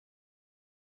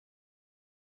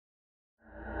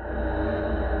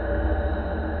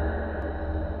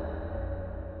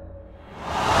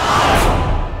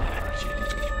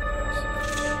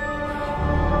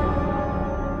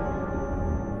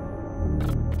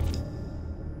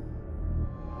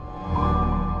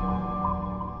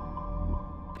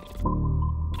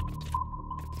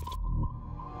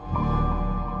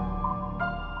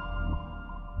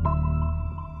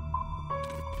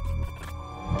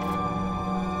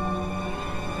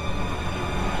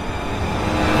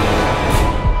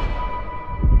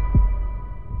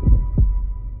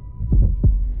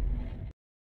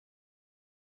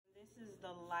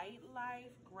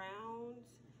Lightlife Ground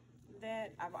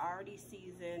that I've already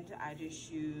seasoned. I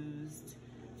just used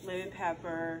lemon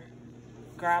pepper,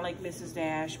 garlic Mrs.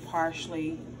 Dash,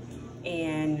 parsley,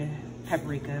 and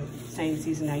paprika. Same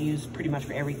season I use pretty much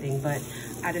for everything, but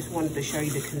I just wanted to show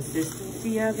you the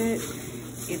consistency of it.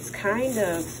 It's kind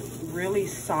of really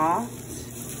soft.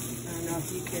 I don't know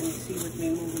if you can see with me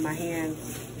moving my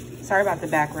hands. Sorry about the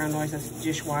background noise, that's the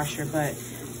dishwasher, but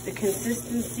the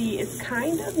consistency is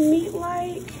kind of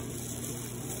meat-like.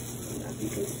 I don't know if you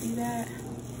can see that.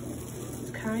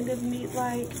 It's kind of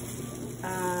meat-like.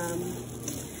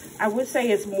 I would say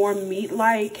it's more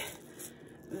meat-like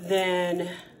than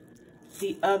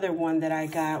the other one that I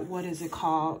got. What is it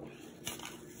called?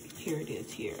 Here it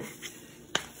is here.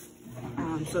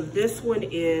 So this one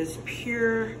is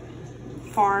pure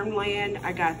Farmland.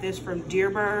 I got this from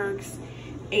Dierberg's,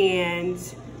 and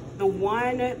the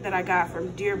one that I got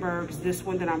from Dierberg's, this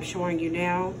one that I'm showing you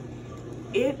now,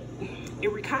 it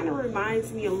kind of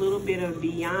reminds me a little bit of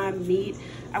Beyond Meat.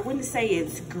 I wouldn't say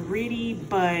it's gritty,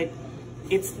 but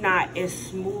it's not as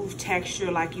smooth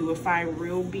texture like you would find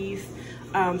real beef.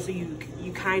 So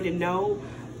you kind of know,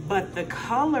 but the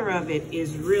color of it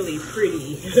is really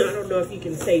pretty. I don't know if you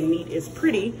can say meat is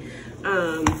pretty,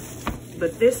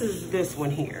 but this is this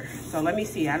one here. So let me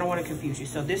see, I don't want to confuse you.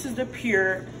 So this is the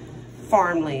pure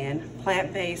Farmland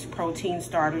plant-based protein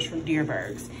starters from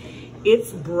Dierberg's.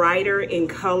 It's brighter in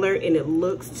color and it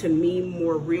looks to me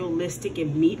more realistic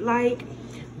and meat-like,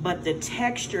 but the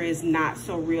texture is not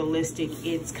so realistic.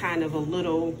 It's kind of a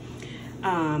little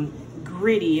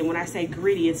gritty, and when I say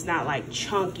gritty, it's not like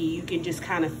chunky. You can just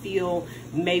kind of feel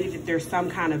maybe that there's some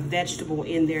kind of vegetable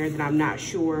in there that I'm not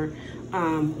sure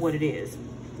what it is.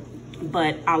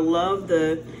 But I love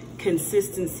the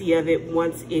consistency of it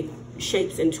once it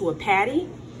shapes into a patty.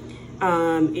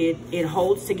 It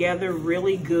holds together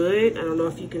really good. I don't know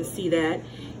if you can see that,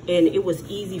 and it was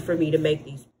easy for me to make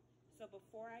these. So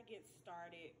before I get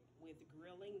started with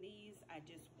grilling these, I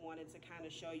just wanted to kind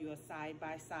of show you a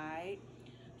side-by-side.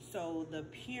 So the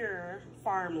pure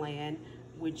Farmland,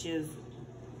 which is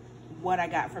what I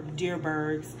got from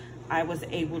Dierberg's, I was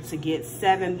able to get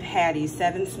 7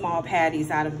 small patties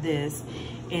out of this,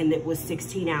 and it was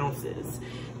 16 ounces.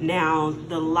 Now,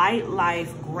 the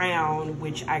Lightlife Ground,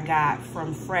 which I got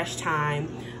from Fresh Time,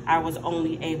 I was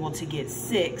only able to get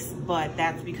 6, but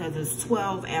that's because it's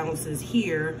 12 ounces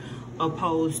here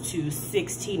opposed to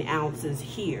 16 ounces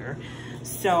here.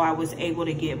 So I was able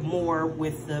to get more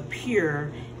with the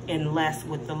pure and less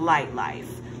with the Lightlife.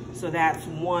 So that's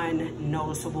one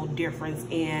noticeable difference.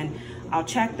 And I'll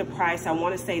check the price. I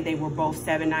want to say they were both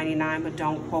 $7.99, but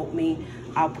don't quote me.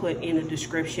 I'll put in the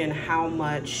description how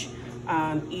much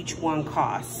each one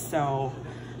costs. So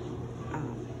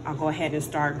I'll go ahead and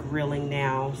start grilling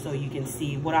now so you can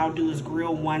see. What I'll do is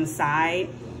grill one side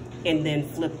and then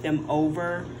flip them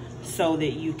over so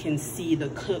that you can see the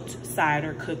cooked side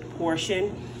or cooked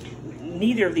portion.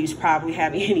 Neither of these probably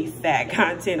have any fat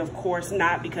content, of course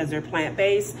not, because they're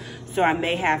plant-based. So I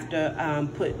may have to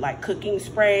put like cooking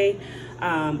spray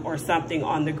or something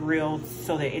on the grill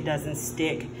so that it doesn't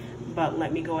stick. But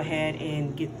let me go ahead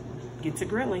and get to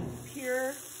grilling.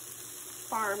 Pure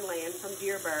Farmland from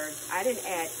Dierberg's. I didn't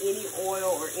add any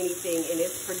oil or anything, and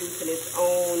it's producing its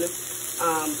own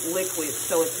liquid,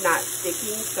 so it's not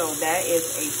sticking. So that is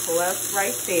a plus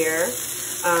right there.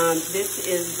 This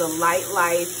is the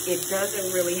Lightlife. It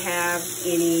doesn't really have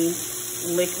any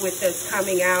liquid that's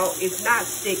coming out. It's not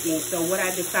sticking, so what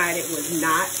I decided was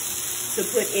not to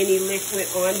put any liquid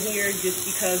on here just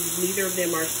because neither of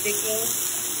them are sticking.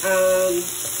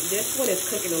 This one is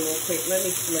cooking a little quick. Let me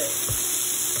flip.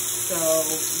 So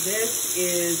this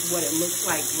is what it looks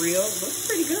like grilled. Looks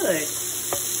pretty good.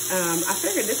 I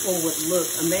figured this one would look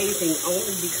amazing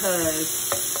only because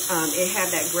it had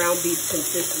that ground beef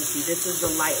consistency. This is the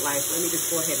Lightlife. Let me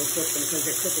just go ahead and cook them because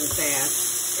they're cooking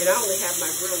fast. And I only have my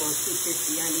grill on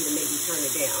 250. I need to maybe turn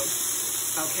it down.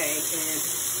 Okay, and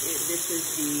this is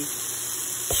the,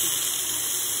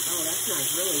 oh, that's not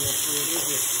grilling that good, is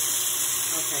it?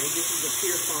 Okay, this is the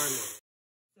pure Farmland.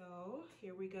 So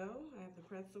here we go. I have the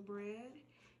pretzel bread,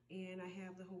 and I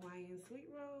have the Hawaiian sweet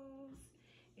rolls.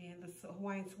 And the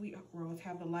Hawaiian sweet rolls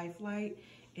have the Lifelite,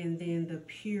 and then the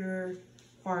pure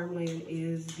Farmland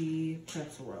is the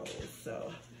pretzel rolls.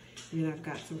 So then I've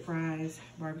got some fries,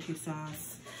 barbecue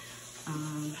sauce,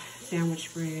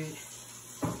 sandwich bread,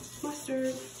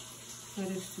 mustard,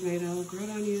 lettuce, tomato,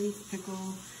 grilled onions,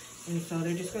 pickle. And so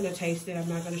they're just gonna taste it. I'm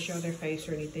not gonna show their face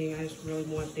or anything. I just really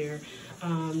want their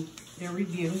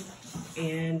review,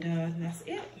 and that's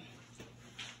it.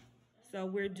 So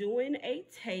we're doing a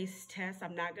taste test.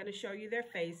 I'm not gonna show you their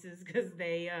faces because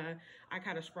I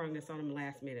kind of sprung this on them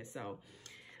last minute. So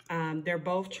they're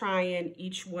both trying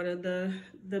each one of the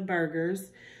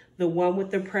burgers. The one with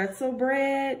the pretzel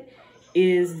bread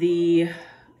is the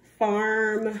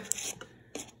Farm,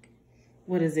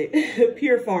 what is it?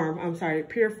 Pure Farm, I'm sorry,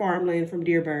 Pure Farmland from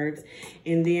Deerbergs.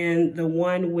 And then the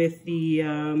one with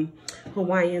the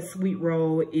Hawaiian sweet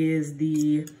roll is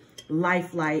the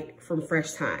Lightlife from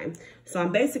Fresh Thyme. So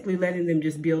I'm basically letting them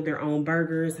just build their own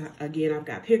burgers. Again, I've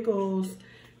got pickles,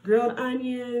 grilled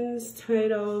onions,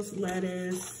 tomatoes,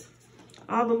 lettuce,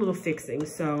 all the little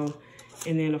fixings. So,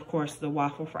 and then of course the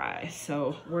waffle fries.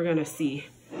 So we're gonna see.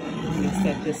 I'm gonna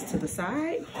set this to the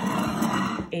side.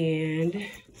 And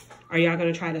are y'all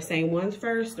gonna try the same ones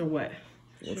first or what?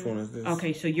 Which one is this?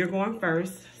 Okay, so you're going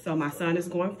first. So my son is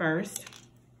going first.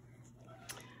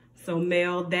 So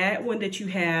Mel, that one that you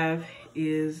have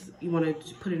is, you wanna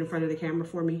put it in front of the camera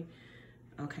for me?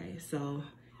 Okay, so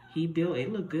he built,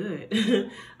 it looked good.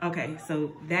 Okay,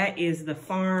 so that is the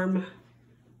Farm,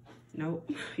 nope,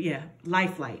 yeah,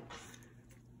 Lightlife.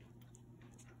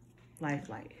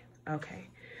 Lightlife, okay.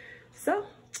 So,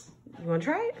 you wanna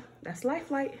try it? That's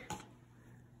Lightlife.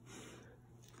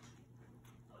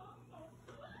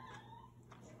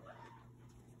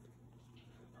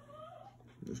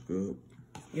 It's good.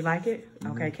 You like it?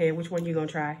 Okay, Kay, which one you gonna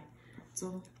try?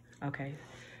 So, okay,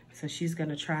 so she's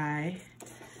gonna try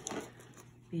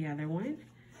the other one.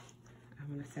 I'm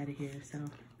gonna set it here, so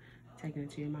taking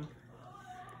it to your mouth.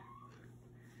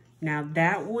 Now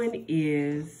that one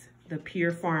is the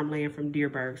Pure Farmland from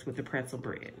Deerbergs with the pretzel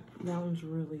bread. that one's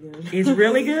really good. It's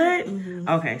really good?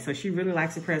 Okay, so she really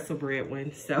likes the pretzel bread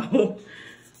one, so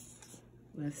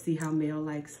let's see how Mel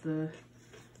likes the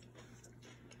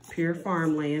Pure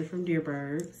Farmland from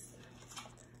Deerbergs.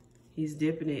 He's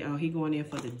dipping it. Oh, he going in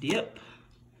for the dip.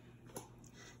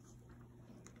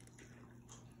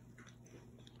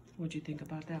 What'd you think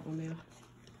about that one, Mel?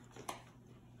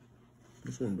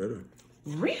 This one better.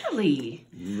 Really?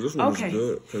 This one Okay. is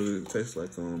good because it tastes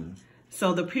like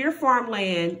So the Pure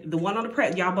Farmland, the one on the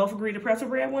pretzel, y'all both agree the pretzel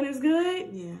bread one is good?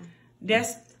 Yeah.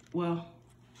 That's, well,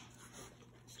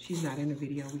 she's not in the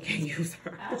video. We can't use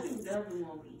her. I think the other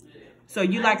one was good. So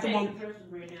you like the one? The first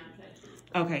bread down touched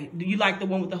it. Okay. Do you like the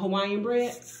one with the Hawaiian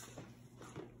bread?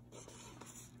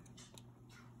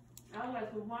 I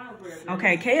like the wine bread better.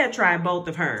 Okay, Kaya tried both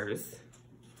of hers.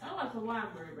 I like the wine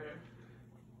bread better.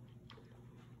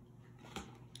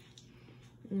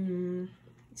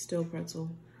 Still pretzel.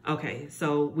 Okay,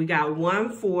 so we got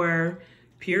one for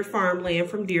Pure Farmland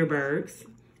from Deerbergs.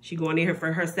 She going in here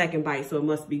for her second bite, so it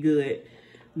must be good.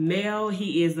 Mel,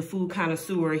 he is the food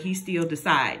connoisseur. He's still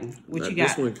deciding. What you got?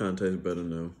 This one kind of tastes better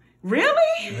now.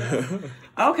 Really?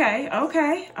 Okay.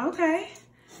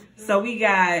 So we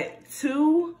got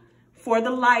 2 for the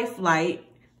Lightlife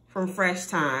from Fresh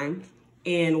Thyme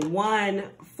and 1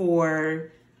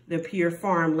 for the Pure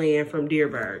Farmland from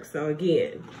Deerbergs. So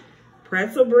again,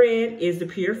 pretzel bread is the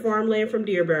Pure Farmland from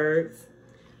Deerbergs.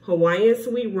 Hawaiian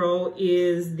sweet roll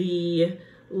is the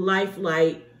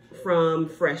Lightlife from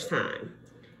Fresh Thyme.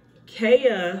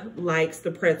 Kaya likes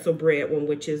the pretzel bread one,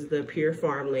 which is the Pure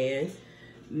Farmland.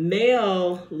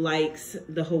 Mel likes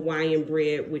the Hawaiian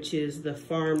bread, which is the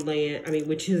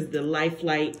which is the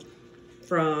Lightlife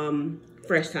from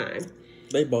Fresh Thyme.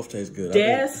 They both taste good.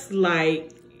 That's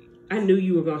like, I knew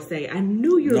you were gonna say. I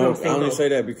knew you were gonna say. I only both. say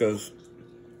that because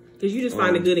you just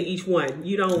find it good in each one.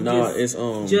 You don't it's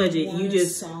judge it. One You is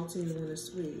just salty and one is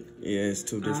sweet. yeah, it's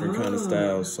 2 different kind of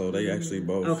styles, so they actually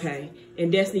both. okay.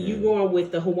 And Destiny, you going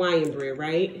with the Hawaiian bread,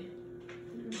 right?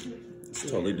 It's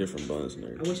totally different buns and I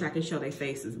everything. wish I could show their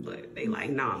faces, but they like,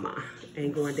 nah, ma,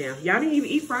 ain't going down. Y'all didn't even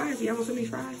eat fries. Y'all want some of these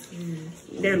fries?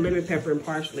 They're lemon pepper and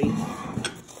parsley.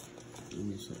 Let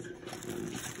me see.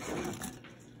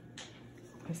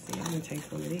 Let's see, I'm gonna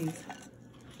taste one of these.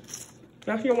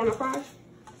 Josh, you don't want no fries?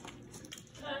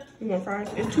 You want fries?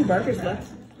 There's 2 burgers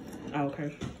left. Oh,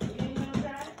 okay.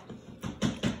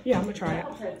 Yeah, I'm gonna try it.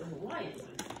 I'll take the Hawaiian one.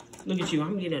 Look at you,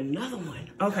 I'm getting another one.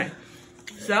 Okay,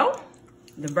 so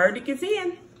the verdict is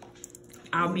in.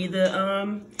 I'll be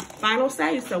the final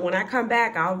say. So when I come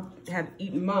back, I'll have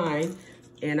eaten mine,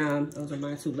 and those are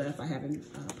my 2 left. I haven't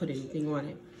put anything on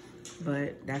it,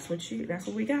 but that's what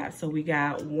we got. So we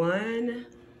got 1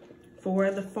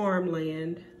 for the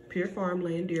Farmland, Pure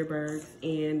Farmland Deerbergs,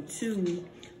 and 2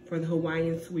 for the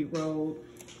Hawaiian sweet roll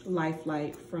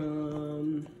Lightlife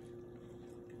from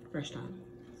Fresh Thyme.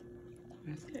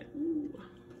 That's it. Ooh.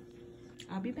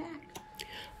 I'll be back.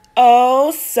 Oh,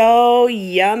 so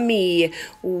yummy.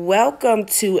 Welcome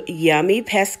to Yummy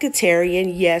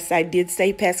Pescatarian. Yes, I did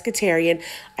say pescatarian.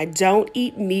 I don't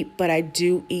eat meat, but I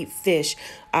do eat fish.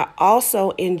 I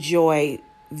also enjoy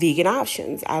vegan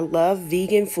options. I love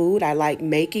vegan food. I like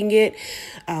making it,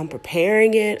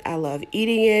 preparing it. I love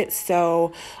eating it.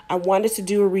 So I wanted to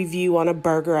do a review on a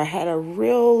burger. I had a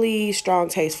really strong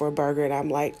taste for a burger and I'm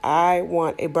like, I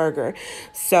want a burger.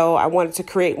 So I wanted to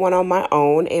create one on my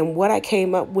own. And what I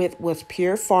came up with was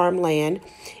pure Farmland.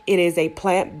 It is a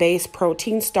plant-based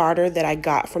protein starter that I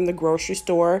got from the grocery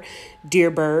store,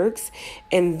 Deerbergs.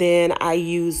 And then I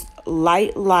used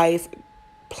Lightlife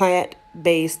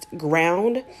plant-based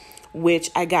ground,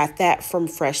 which I got that from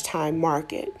Fresh Time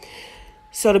Market.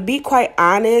 So to be quite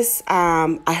honest,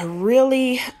 I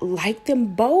really liked them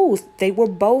both. They were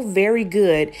both very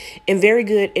good in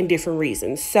different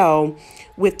reasons. So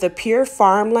with the pure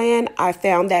Farmland, I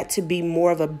found that to be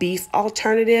more of a beef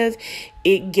alternative.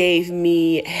 It gave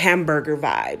me hamburger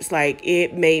vibes. Like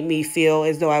it made me feel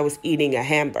as though I was eating a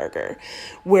hamburger.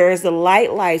 Whereas the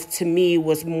Lightlife to me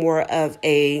was more of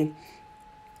a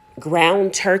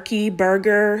ground turkey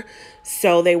burger.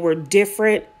 So they were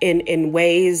different in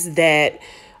ways that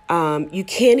you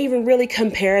can't even really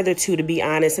compare the two, to be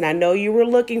honest. And I know you were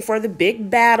looking for the big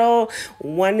battle.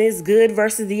 One is good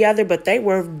versus the other, but they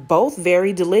were both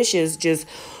very delicious. Just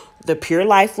the Pure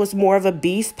Life was more of a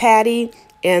beef patty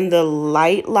and the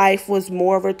Lightlife was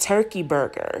more of a turkey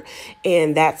burger.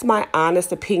 And that's my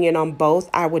honest opinion on both.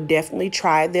 I would definitely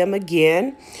try them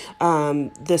again.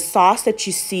 The sauce that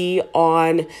you see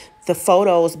on the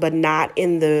photos, but not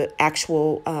in the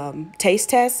actual taste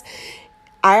test,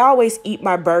 I always eat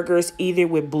my burgers either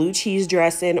with blue cheese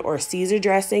dressing or Caesar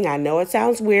dressing. I know it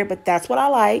sounds weird, but that's what I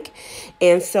like.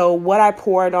 And so what I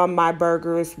poured on my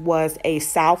burgers was a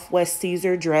Southwest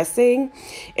Caesar dressing,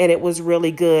 and it was really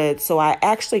good. So I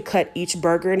actually cut each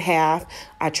burger in half.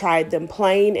 I tried them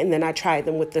plain, and then I tried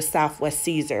them with the Southwest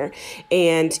Caesar.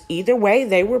 And either way,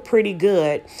 they were pretty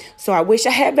good. So I wish I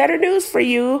had better news for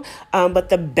you, but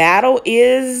the battle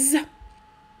is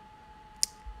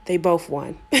they both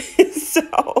won.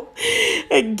 So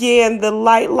again, the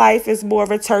Lightlife is more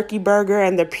of a turkey burger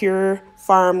and the pure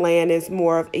Farmland is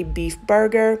more of a beef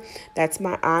burger. That's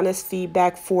my honest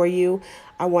feedback for you.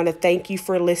 I want to thank you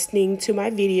for listening to my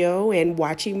video and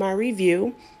watching my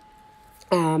review.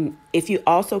 If you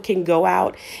also can go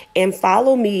out and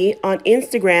follow me on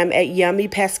Instagram at Yummy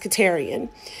Pescatarian.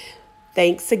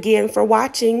 Thanks again for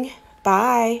watching.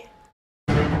 Bye.